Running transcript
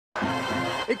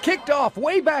It kicked off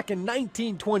way back in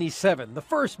 1927, the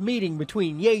first meeting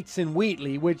between Yates and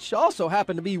Wheatley, which also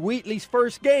happened to be Wheatley's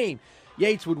first game.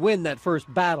 Yates would win that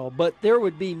first battle, but there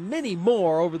would be many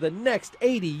more over the next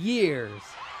 80 years.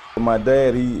 My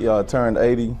dad, he turned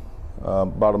 80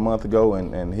 about a month ago,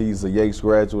 and he's a Yates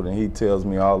graduate, and he tells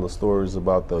me all the stories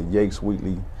about the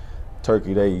Yates-Wheatley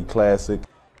Turkey Day Classic.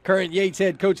 Current Yates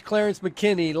head coach Clarence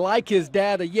McKinney, like his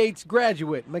dad, a Yates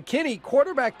graduate. McKinney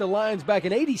quarterbacked the Lions back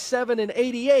in '87 and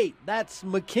 '88. That's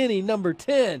McKinney, number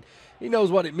 10. He knows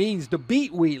what it means to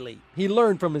beat Wheatley. He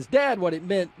learned from his dad what it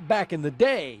meant back in the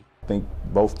day. I think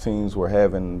both teams were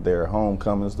having their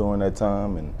homecomings during that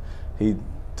time, and he'd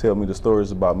tell me the stories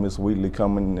about Miss Wheatley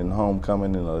coming and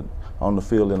homecoming on the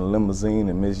field in a limousine,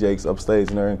 and Miss Yates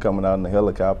upstage and everything coming out in a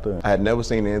helicopter. I had never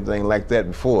seen anything like that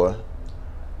before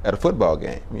at a football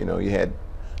game. You know,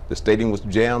 the stadium was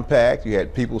jam-packed, you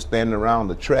had people standing around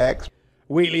the tracks.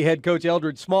 Wheatley head coach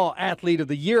Eldred Small, athlete of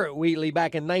the year at Wheatley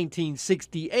back in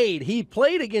 1968. He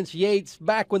played against Yates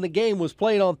back when the game was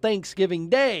played on Thanksgiving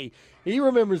Day. He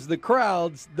remembers the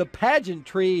crowds, the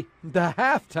pageantry, the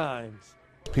halftimes.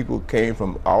 People came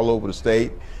from all over the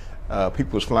state.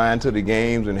 People was flying to the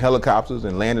games in helicopters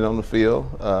and landing on the field.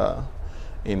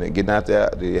 Getting out there,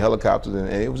 the helicopters, and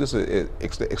it was just an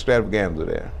extravaganza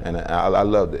there, and I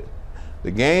loved it.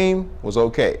 The game was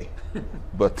okay,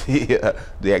 but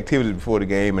the activities before the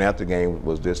game and after the game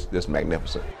was just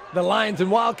magnificent. The Lions and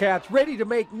Wildcats ready to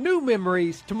make new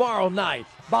memories tomorrow night.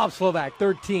 Bob Slovak,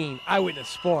 13, Eyewitness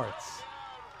Sports.